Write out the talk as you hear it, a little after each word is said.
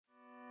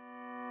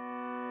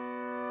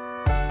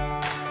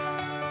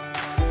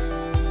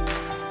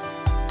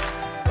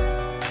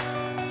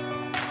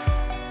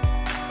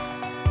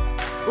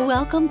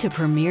Welcome to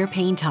Premier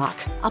Pain Talk,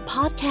 a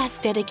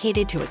podcast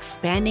dedicated to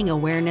expanding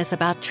awareness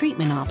about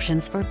treatment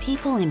options for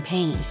people in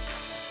pain.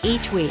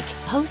 Each week,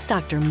 host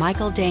Dr.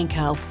 Michael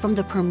Danko from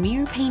the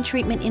Premier Pain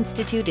Treatment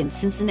Institute in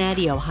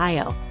Cincinnati,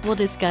 Ohio, will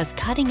discuss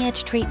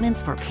cutting-edge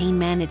treatments for pain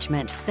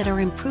management that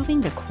are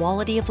improving the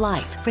quality of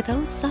life for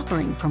those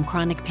suffering from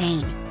chronic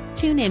pain.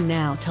 Tune in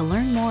now to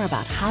learn more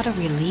about how to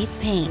relieve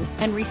pain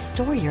and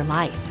restore your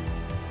life.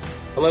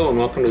 Hello and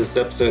welcome to this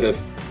episode of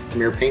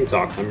Premier Pain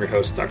Talk. I'm your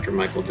host, Dr.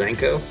 Michael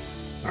Danko.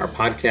 Our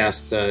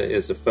podcast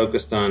is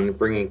focused on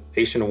bringing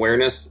patient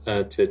awareness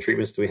to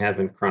treatments that we have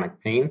in chronic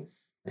pain.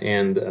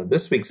 And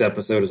this week's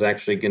episode is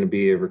actually going to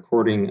be a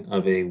recording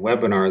of a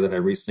webinar that I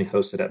recently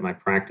hosted at my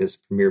practice,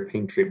 Premier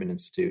Pain Treatment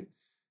Institute.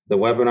 The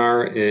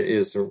webinar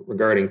is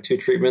regarding two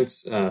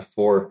treatments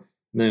for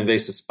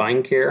invasive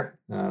spine care.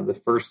 The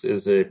first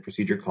is a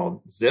procedure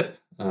called ZIP,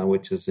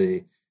 which is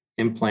an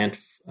implant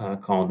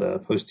called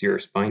posterior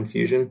spine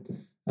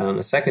fusion.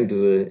 The second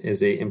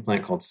is a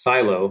implant called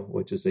SILO,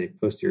 which is a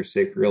posterior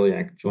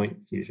sacroiliac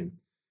joint fusion.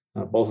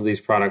 Both of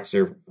these products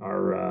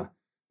are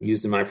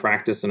used in my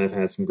practice, and I've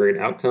had some great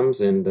outcomes.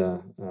 And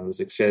I was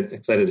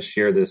excited to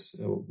share this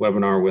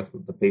webinar with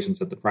the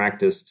patients at the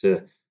practice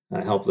to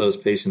help those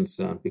patients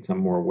become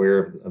more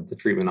aware of the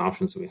treatment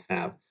options that we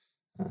have.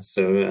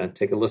 So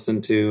take a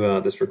listen to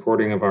this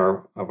recording of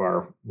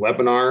our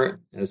webinar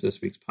as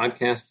this week's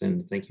podcast,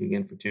 and thank you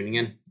again for tuning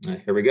in.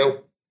 Here we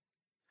go.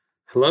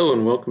 Hello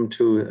and welcome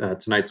to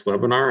tonight's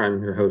webinar.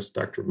 I'm your host,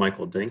 Dr.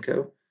 Michael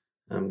Danko.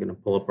 I'm going to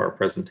pull up our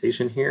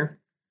presentation here.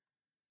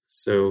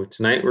 So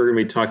tonight we're going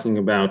to be talking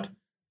about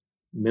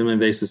minimally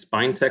invasive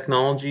spine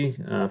technology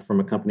from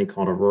a company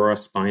called Aurora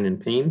Spine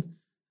and Pain.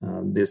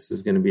 This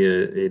is going to be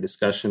a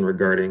discussion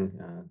regarding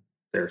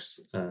their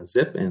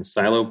ZIP and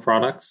SILO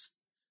products.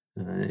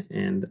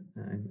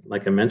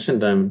 Like I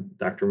mentioned, I'm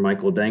Dr.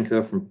 Michael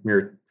Danko from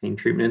Premier Pain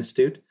Treatment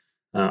Institute.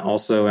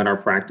 Also at our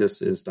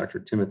practice is Dr.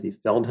 Timothy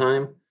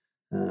Feldheim.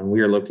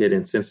 We are located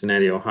in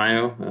Cincinnati,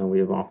 Ohio. We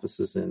have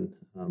offices in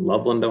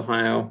Loveland,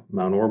 Ohio,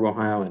 Mount Orab,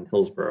 Ohio, and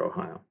Hillsborough,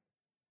 Ohio.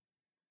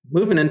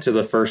 Moving into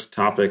the first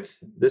topic,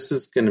 this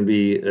is going to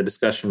be a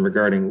discussion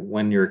regarding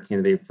when you're a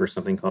candidate for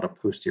something called a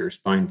posterior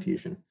spine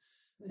fusion.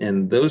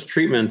 And those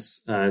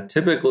treatments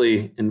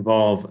typically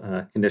involve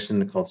a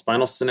condition called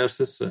spinal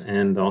stenosis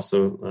and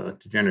also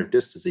degenerative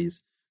disc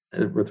disease.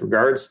 With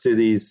regards to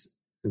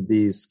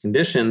these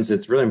conditions,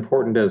 it's really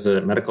important as a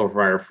medical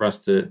provider for us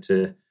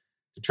to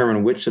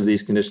determine which of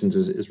these conditions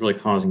is really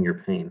causing your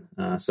pain.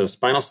 So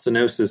spinal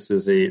stenosis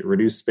is a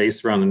reduced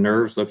space around the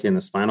nerves located in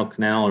the spinal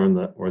canal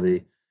or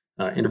the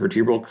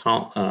intervertebral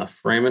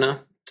foramina.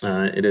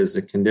 It is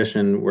a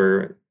condition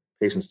where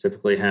patients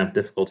typically have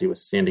difficulty with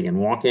standing and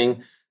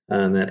walking,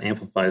 and that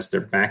amplifies their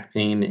back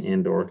pain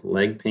and or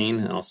leg pain.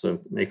 It also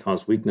may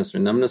cause weakness or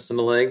numbness in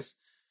the legs.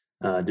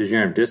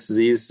 Degenerative disc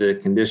disease, a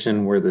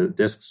condition where the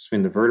discs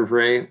between the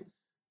vertebrae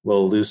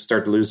will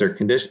start to lose their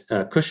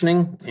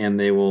cushioning, and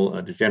they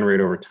will degenerate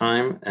over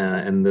time,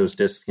 and those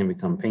discs can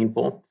become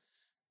painful.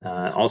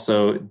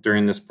 Also,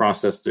 during this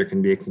process, there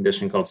can be a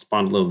condition called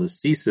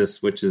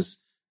spondylolisthesis, which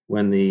is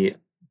when the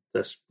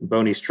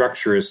bony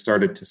structure has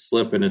started to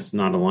slip and it's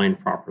not aligned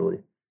properly.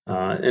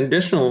 An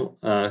additional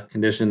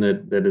condition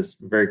that is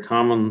very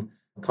common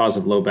cause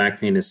of low back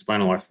pain is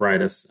spinal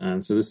arthritis.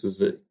 And so this is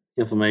the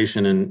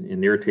inflammation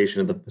and irritation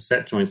of the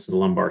facet joints of the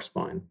lumbar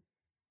spine.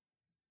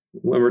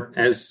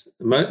 As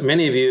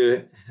many of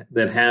you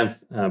that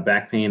have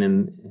back pain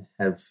and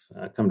have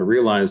come to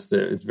realize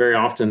that it's very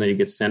often that you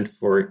get sent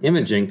for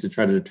imaging to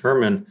try to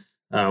determine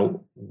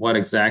what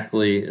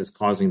exactly is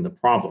causing the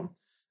problem.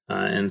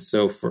 And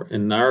so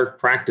in our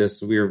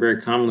practice, we are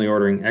very commonly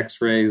ordering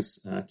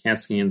x-rays, CAT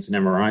scans,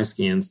 and MRI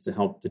scans to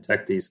help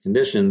detect these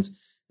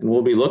conditions. And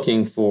we'll be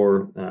looking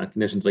for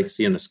conditions like you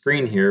see on the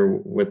screen here,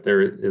 where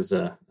there is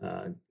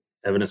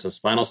evidence of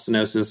spinal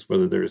stenosis,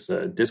 whether there's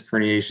disc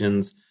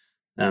herniations,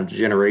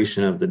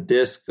 degeneration of the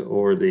disc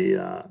or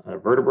the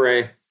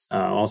vertebrae.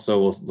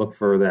 Also, we'll look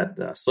for that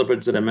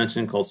slippage that I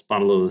mentioned called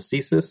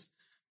spondylolisthesis.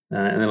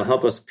 And it'll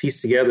help us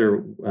piece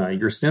together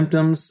your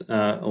symptoms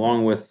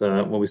along with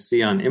what we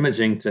see on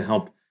imaging to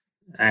help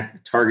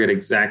target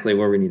exactly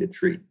where we need to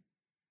treat.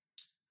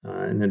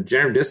 And the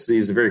degenerative disc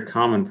disease is a very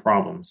common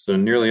problem. So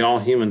nearly all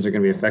humans are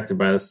going to be affected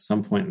by this at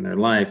some point in their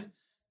life.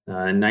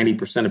 And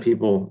 90% of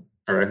people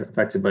are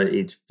affected by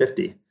age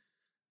 50.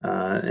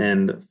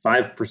 And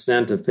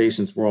 5% of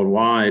patients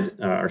worldwide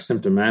are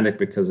symptomatic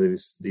because of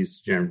these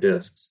degenerative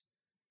discs.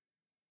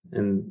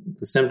 And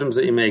the symptoms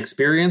that you may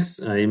experience,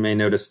 you may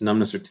notice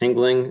numbness or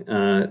tingling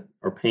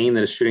or pain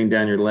that is shooting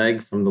down your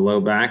leg from the low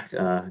back,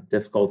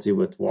 difficulty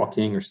with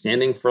walking or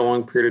standing for a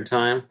long period of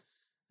time.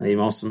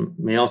 You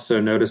may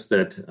also notice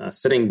that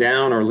sitting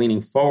down or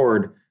leaning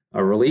forward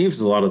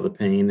relieves a lot of the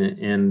pain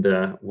and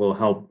will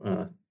help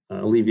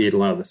alleviate a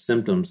lot of the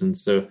symptoms. And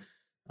so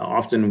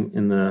often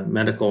in the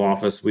medical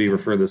office, we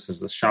refer this as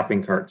the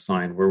shopping cart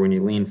sign, where when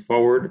you lean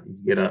forward,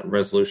 you get a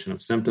resolution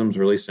of symptoms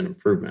or at least an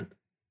improvement.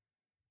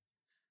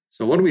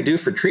 So what do we do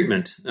for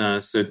treatment?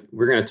 So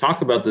we're going to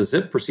talk about the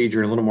ZIP procedure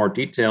in a little more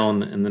detail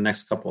in the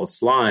next couple of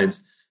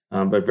slides.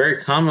 But very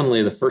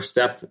commonly, the first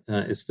step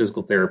is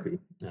physical therapy.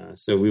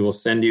 So we will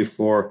send you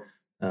for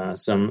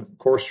some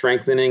core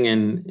strengthening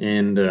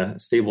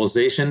and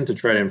stabilization to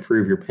try to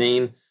improve your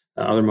pain,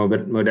 other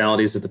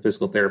modalities that the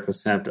physical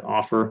therapists have to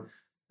offer.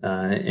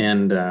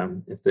 And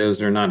if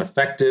those are not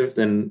effective,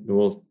 then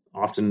we'll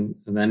often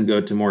then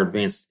go to more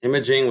advanced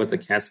imaging with a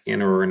CAT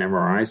scan or an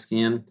MRI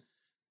scan.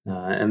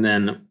 And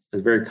then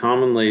very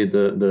commonly,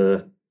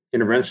 the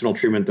interventional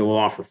treatment that we'll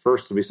offer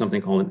first will be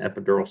something called an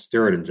epidural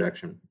steroid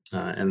injection.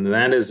 And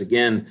that is,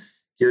 again,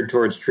 geared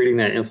towards treating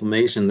that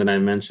inflammation that I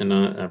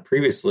mentioned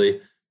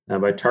previously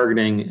by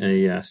targeting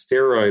a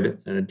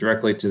steroid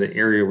directly to the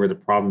area where the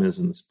problem is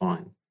in the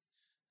spine.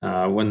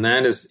 When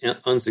that is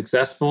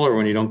unsuccessful, or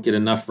when you don't get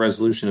enough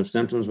resolution of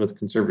symptoms with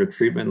conservative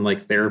treatment like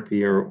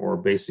therapy or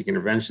basic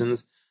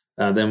interventions,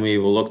 then we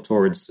will look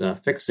towards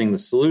fixing the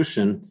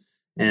solution.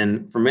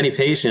 And for many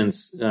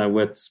patients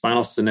with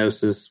spinal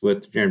stenosis,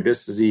 with degenerative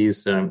disc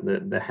disease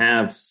that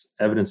have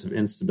evidence of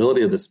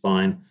instability of the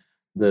spine,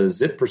 the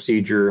ZIP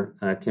procedure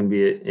can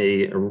be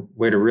a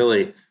way to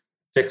really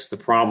fix the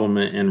problem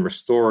and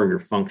restore your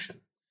function.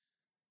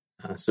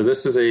 So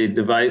this is a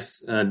device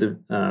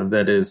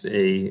that is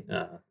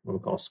what we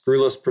call a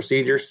screwless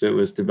procedure. So it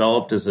was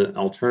developed as an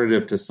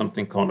alternative to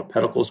something called a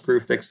pedicle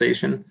screw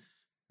fixation.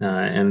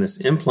 And this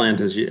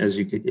implant,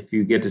 if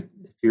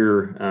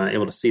you're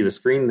able to see the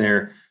screen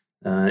there,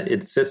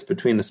 it sits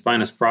between the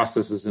spinous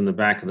processes in the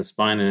back of the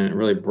spine, and it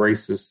really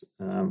braces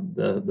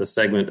the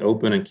segment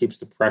open and keeps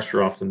the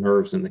pressure off the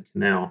nerves in the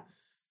canal.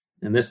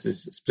 And this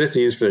is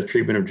specifically used for the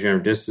treatment of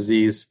degenerative disc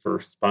disease, for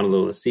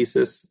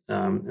spondylolisthesis,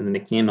 and then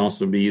it can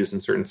also be used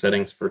in certain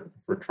settings for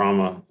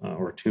trauma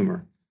or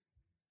tumor.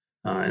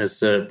 And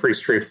it's a pretty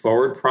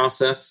straightforward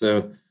process.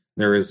 So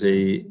there is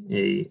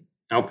a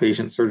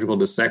outpatient surgical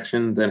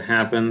dissection that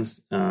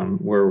happens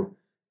where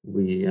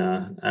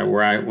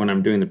when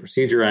I'm doing the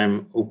procedure,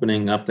 I'm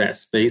opening up that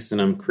space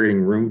and I'm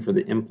creating room for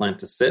the implant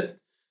to sit.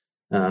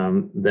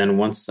 Then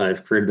once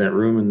I've created that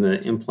room and the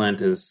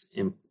implant is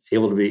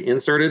able to be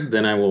inserted,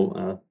 then I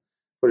will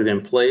put it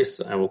in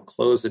place. I will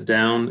close it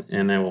down,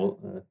 and I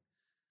will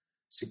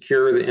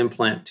secure the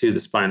implant to the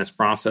spinous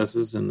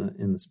processes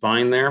in the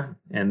spine there,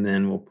 and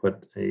then we'll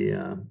put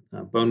a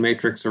bone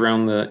matrix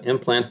around the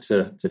implant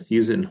to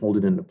fuse it and hold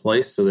it into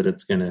place so that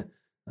it's going to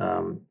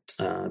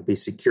be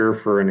secure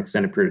for an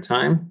extended period of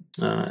time,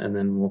 and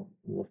then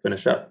we'll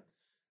finish up.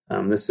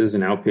 This is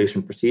an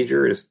outpatient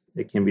procedure.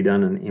 It can be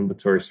done in an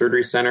ambulatory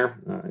surgery center.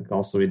 It can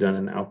also be done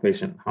in an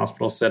outpatient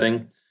hospital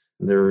setting.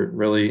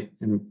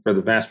 For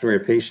the vast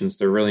majority of patients,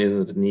 there really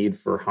isn't a need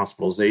for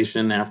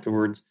hospitalization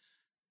afterwards.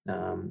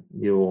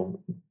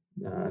 You'll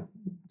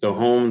go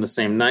home the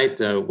same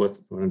night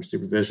under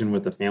supervision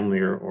with a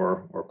family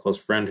or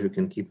close friend who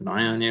can keep an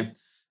eye on you.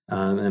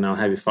 And I'll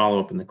have you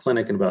follow up in the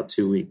clinic in about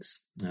 2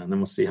 weeks. And then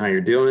we'll see how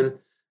you're doing.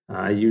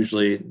 I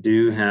usually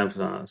do have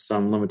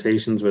some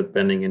limitations with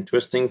bending and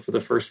twisting for the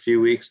first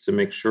few weeks to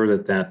make sure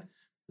that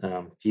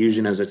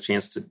fusion has a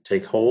chance to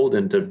take hold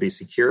and to be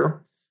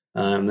secure.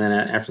 And then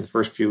after the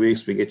first few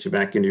weeks, we get you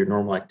back into your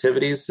normal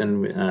activities,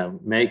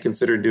 and may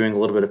consider doing a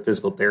little bit of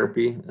physical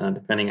therapy,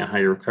 depending on how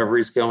your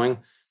recovery is going.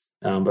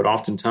 But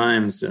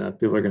oftentimes,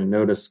 people are going to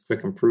notice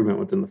quick improvement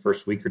within the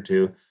first week or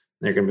two.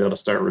 They're going to be able to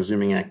start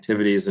resuming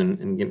activities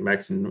and getting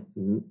back to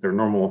their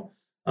normal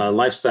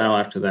lifestyle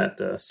after that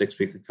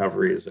 6-week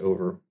recovery is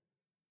over.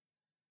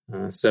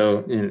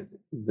 Talking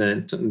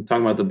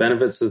about the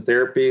benefits of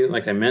therapy,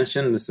 like I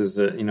mentioned, this is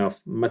a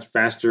much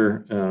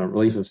faster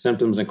relief of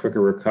symptoms and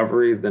quicker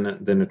recovery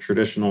than a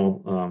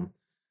traditional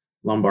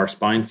lumbar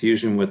spine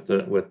fusion with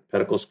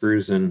pedicle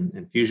screws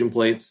and fusion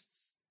plates.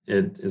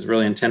 It is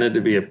really intended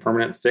to be a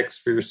permanent fix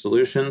for your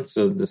solution.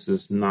 So this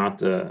is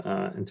not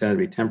intended to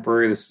be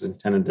temporary. This is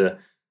intended to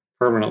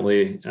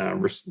permanently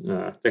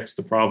fix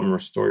the problem,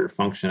 restore your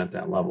function at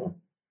that level.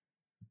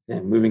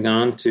 And moving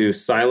on to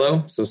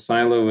SILO. So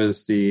SILO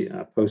is the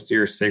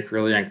posterior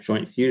sacroiliac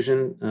joint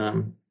fusion.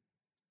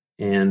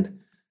 And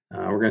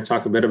we're going to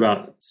talk a bit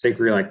about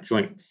sacroiliac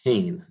joint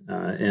pain.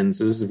 And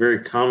so this is a very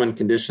common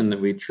condition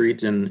that we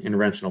treat in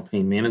interventional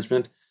pain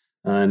management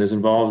and is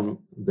involved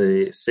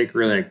the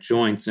sacroiliac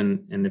joints.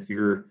 And if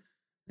you're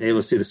able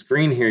to see the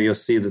screen here, you'll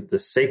see that the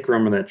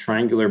sacrum, or that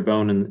triangular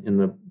bone in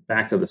the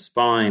back of the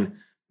spine,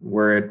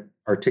 where it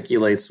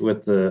articulates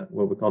with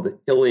what we call the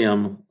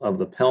ilium of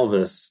the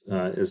pelvis,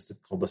 is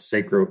called the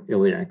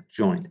sacroiliac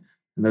joint.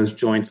 And those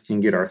joints can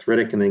get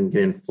arthritic and they can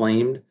get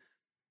inflamed,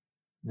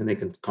 and they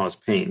can cause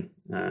pain.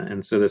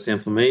 And so this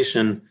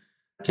inflammation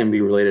can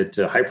be related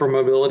to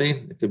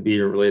hypermobility. It could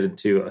be related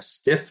to a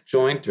stiff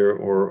joint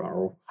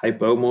or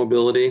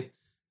hypomobility.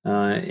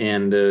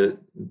 And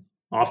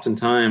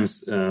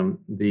oftentimes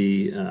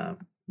the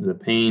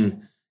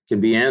pain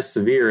can be as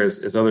severe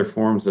as other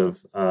forms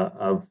of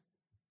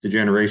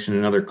degeneration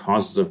and other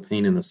causes of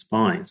pain in the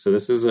spine. So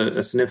this is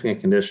a significant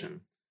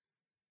condition.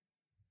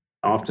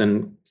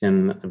 Often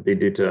can be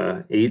due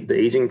to the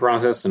aging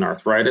process and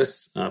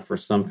arthritis. For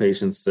some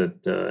patients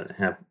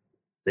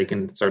they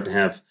can start to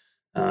have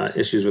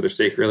issues with their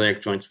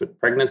sacroiliac joints with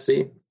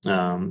pregnancy.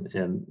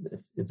 And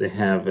if they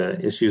have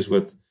issues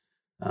with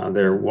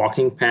their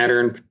walking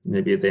pattern,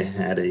 maybe they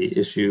had a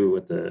issue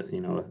with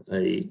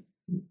a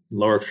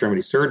lower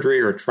extremity surgery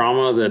or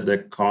trauma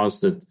that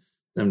caused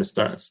them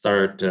to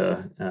start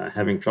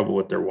having trouble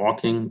with their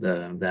walking.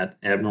 That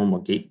abnormal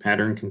gait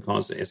pattern can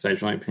cause the SI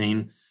joint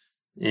pain.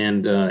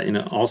 And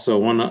also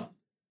one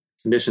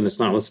condition that's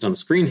not listed on the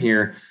screen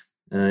here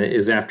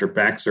is after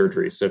back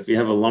surgery. So if you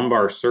have a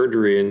lumbar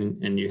surgery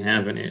and you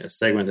have a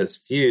segment that's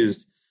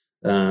fused,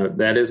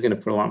 that is going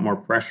to put a lot more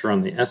pressure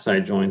on the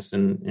SI joints,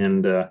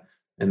 and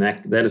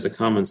that is a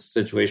common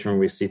situation where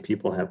we see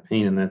people have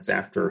pain, and that's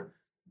after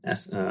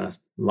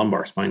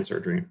lumbar spine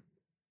surgery.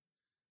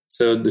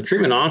 So the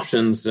treatment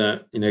options,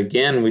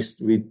 again,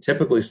 we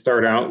typically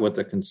start out with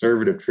a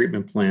conservative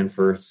treatment plan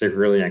for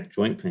sacroiliac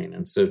joint pain,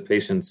 and so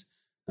patients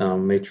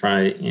may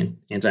try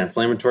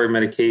anti-inflammatory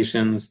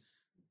medications.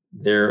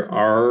 There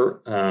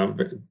are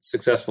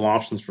successful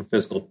options for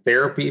physical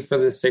therapy for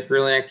the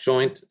sacroiliac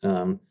joint.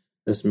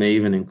 This may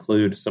even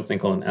include something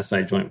called an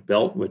SI joint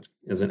belt, which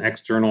is an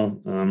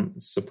external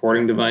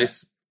supporting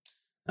device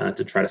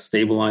to try to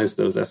stabilize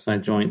those SI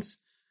joints.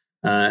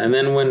 And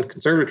then when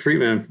conservative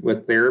treatment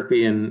with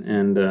therapy and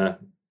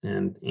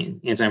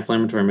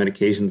anti-inflammatory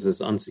medications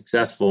is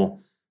unsuccessful,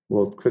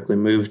 we'll quickly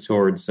move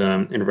towards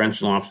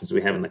interventional options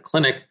we have in the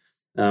clinic,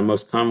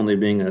 most commonly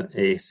being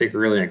a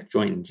sacroiliac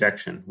joint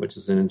injection, which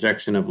is an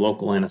injection of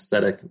local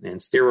anesthetic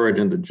and steroid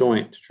in the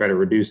joint to try to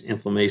reduce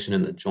inflammation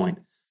in the joint.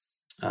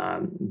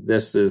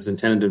 This is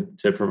intended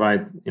to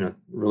provide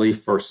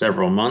relief for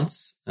several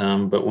months,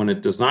 but when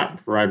it does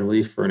not provide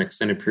relief for an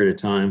extended period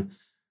of time,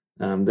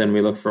 then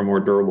we look for a more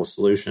durable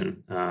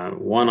solution.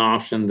 One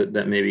option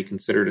that may be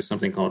considered is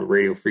something called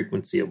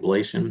radiofrequency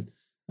ablation.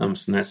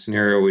 So in that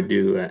scenario, we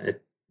do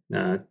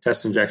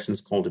test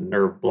injections called a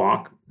nerve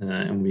block,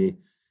 and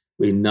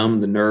we numb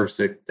the nerves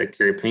that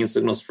carry pain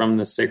signals from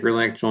the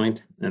sacroiliac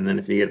joint. And then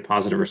if you get a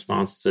positive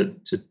response to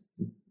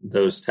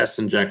those test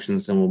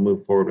injections, then we'll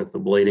move forward with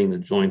ablating the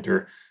joint,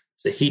 or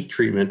it's a heat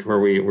treatment where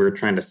we're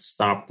trying to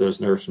stop those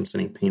nerves from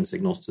sending pain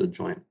signals to the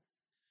joint.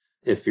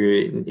 If you're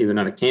either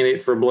not a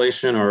candidate for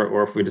ablation,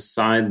 or if we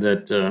decide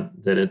that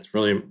it's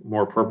really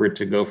more appropriate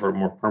to go for a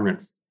more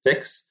permanent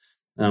fix,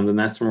 then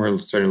that's when we're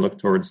starting to look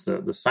towards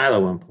the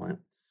silo implant.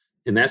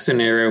 In that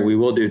scenario, we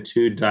will do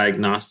 2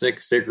 diagnostic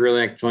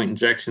sacroiliac joint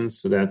injections.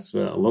 So that's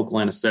local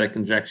anesthetic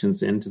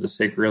injections into the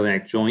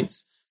sacroiliac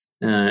joints.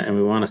 And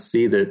we want to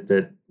see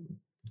that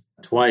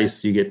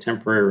twice you get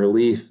temporary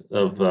relief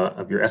of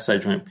your SI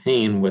joint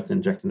pain with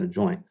injecting the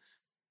joint.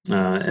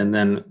 And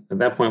then at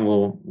that point,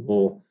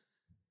 we'll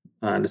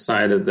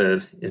decide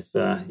that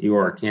if you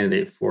are a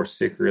candidate for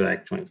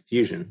sacroiliac joint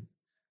fusion.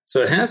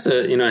 So it has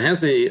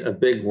a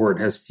big word,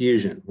 it has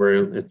fusion,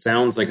 where it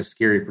sounds like a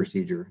scary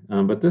procedure.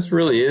 But this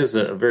really is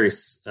a very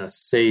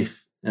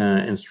safe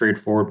and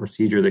straightforward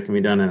procedure that can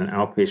be done on an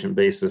outpatient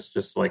basis,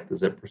 just like the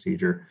ZIP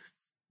procedure.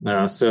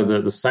 So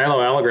the silo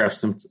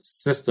allograft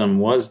system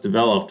was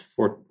developed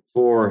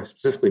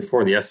specifically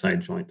for the SI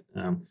joint.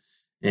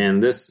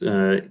 And this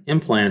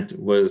implant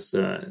was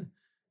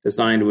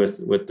designed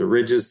with the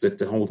ridges that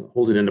to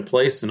hold it into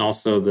place, and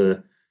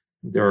also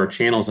there are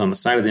channels on the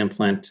side of the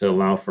implant to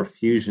allow for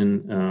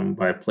fusion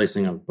by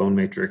placing a bone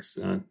matrix,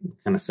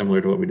 kind of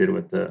similar to what we did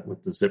with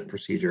the ZIP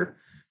procedure.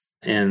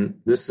 And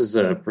this is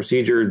a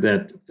procedure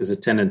that is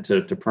intended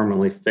to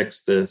permanently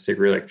fix the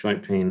sacroiliac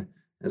joint pain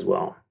as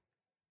well.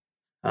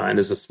 It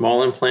is a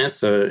small implant,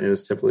 so it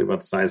is typically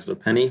about the size of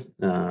a penny.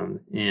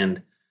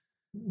 And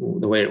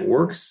the way it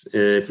works,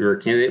 if you're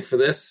a candidate for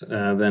this,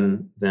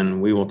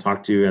 then we will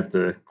talk to you at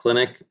the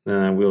clinic.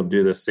 We'll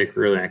do the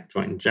sacroiliac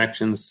joint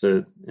injections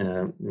to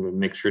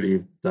make sure that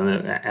you've done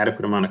an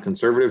adequate amount of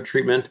conservative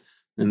treatment,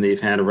 and they've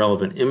had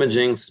relevant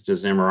imaging, such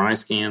as MRI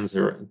scans,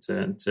 or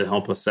to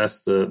help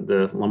assess the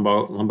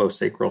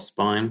lumbosacral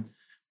spine,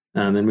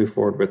 and then move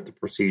forward with the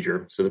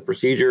procedure. So the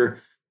procedure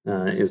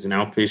is an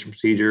outpatient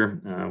procedure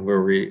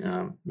where we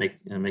make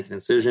an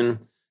incision,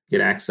 get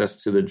access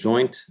to the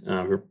joint,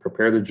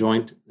 prepare the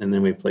joint, and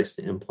then we place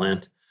the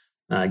implant.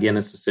 Again,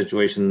 it's a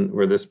situation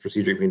where this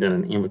procedure can be done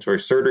in an ambulatory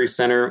surgery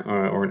center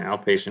or an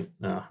outpatient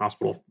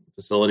hospital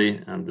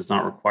facility. Does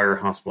not require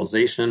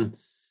hospitalization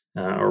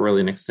or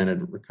really an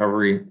extended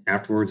recovery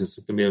afterwards. It's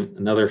going to be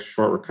another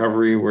short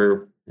recovery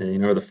where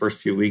the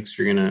first few weeks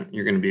you're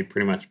gonna be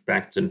pretty much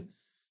back to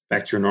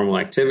your normal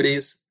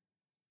activities.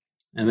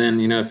 And then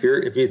if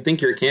you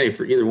think you're a candidate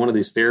for either one of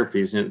these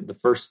therapies, the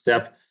first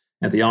step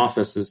at the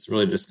office is to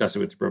really discuss it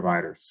with the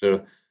provider.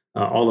 So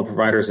all the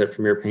providers at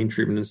Premier Pain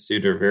Treatment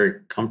Institute are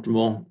very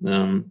comfortable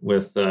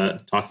with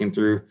talking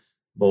through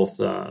both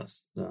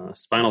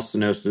spinal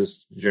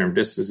stenosis, degenerative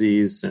disc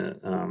disease,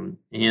 and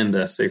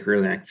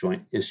sacroiliac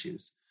joint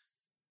issues.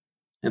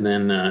 And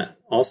then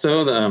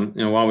also,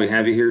 while we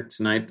have you here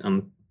tonight,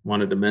 I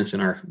wanted to mention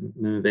our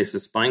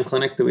invasive spine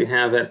clinic that we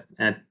have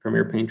at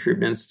Premier Pain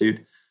Treatment Institute,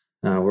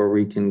 where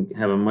we can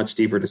have a much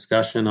deeper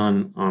discussion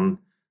on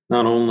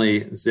not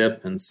only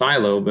ZIP and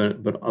SILO,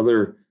 but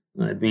other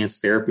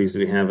advanced therapies that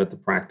we have at the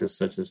practice,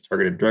 such as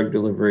targeted drug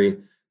delivery,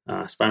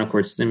 spinal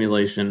cord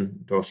stimulation,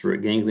 dorsal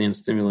root ganglion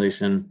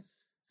stimulation,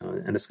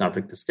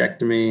 endoscopic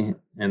discectomy,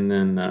 and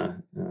then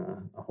a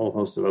whole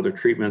host of other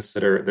treatments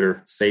that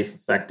are safe,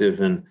 effective,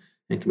 and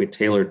can be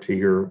tailored to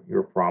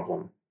your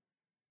problem.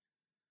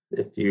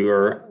 If you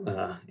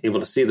are able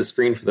to see the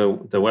screen for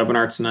the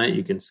webinar tonight,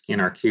 you can scan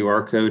our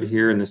QR code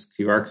here, and this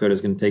QR code is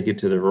going to take you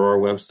to the Aurora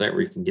website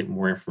where you can get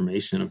more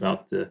information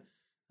about the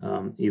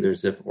either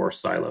Zip or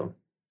Silo.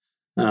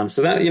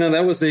 So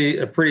that was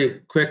a pretty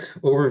quick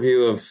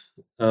overview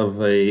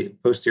of a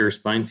posterior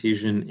spine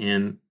fusion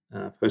and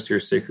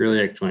posterior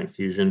sacroiliac joint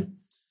fusion.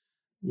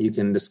 You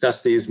can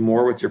discuss these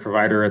more with your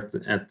provider at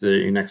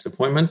your next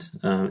appointment.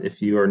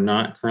 If you are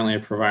not currently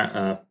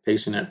a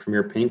patient at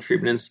Premier Pain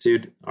Treatment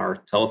Institute, our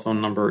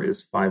telephone number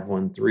is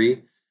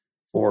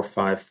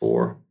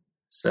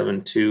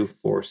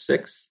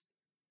 513-454-7246.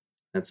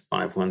 That's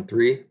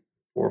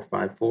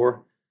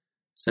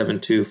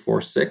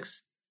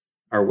 513-454-7246.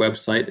 Our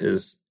website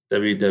is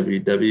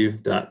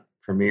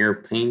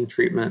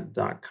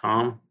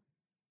www.premierpaintreatment.com.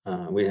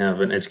 We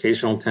have an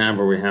educational tab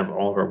where we have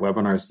all of our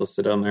webinars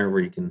listed on there where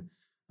you can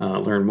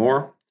learn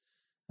more.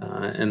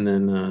 And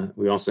then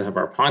we also have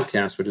our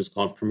podcast, which is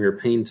called Premier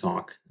Pain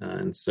Talk.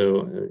 And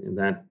so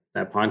that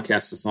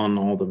podcast is on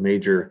all the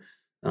major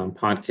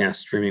podcast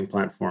streaming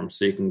platforms.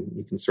 So you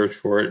can search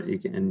for it. You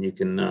can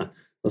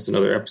listen to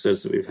other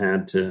episodes that we've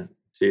had to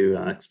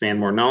expand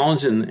more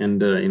knowledge.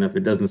 And if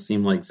it doesn't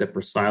seem like Zip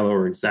or Silo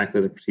or exactly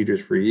the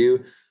procedures for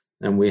you,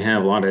 then we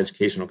have a lot of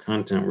educational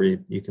content where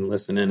you can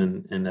listen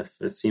in. And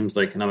if it seems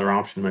like another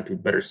option might be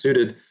better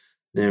suited,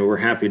 then we're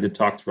happy to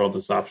talk through all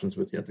those options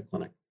with you at the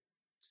clinic.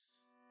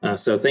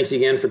 So thank you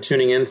again for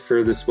tuning in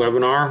for this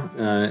webinar.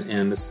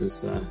 And this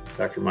is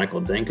Dr.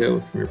 Michael Danko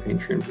with Premier Pain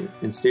Treatment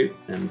Institute.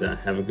 And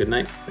have a good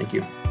night. Thank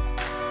you.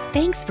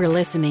 Thanks for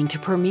listening to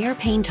Premier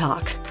Pain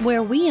Talk,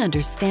 where we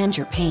understand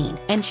your pain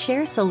and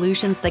share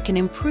solutions that can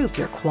improve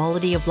your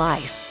quality of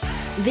life.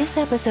 This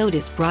episode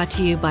is brought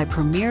to you by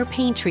Premier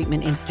Pain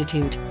Treatment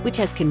Institute, which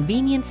has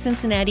convenient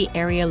Cincinnati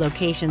area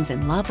locations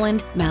in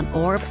Loveland, Mount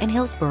Orb, and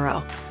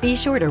Hillsborough. Be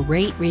sure to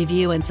rate,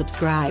 review, and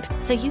subscribe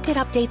so you get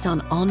updates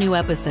on all new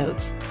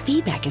episodes.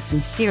 Feedback is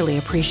sincerely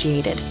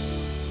appreciated.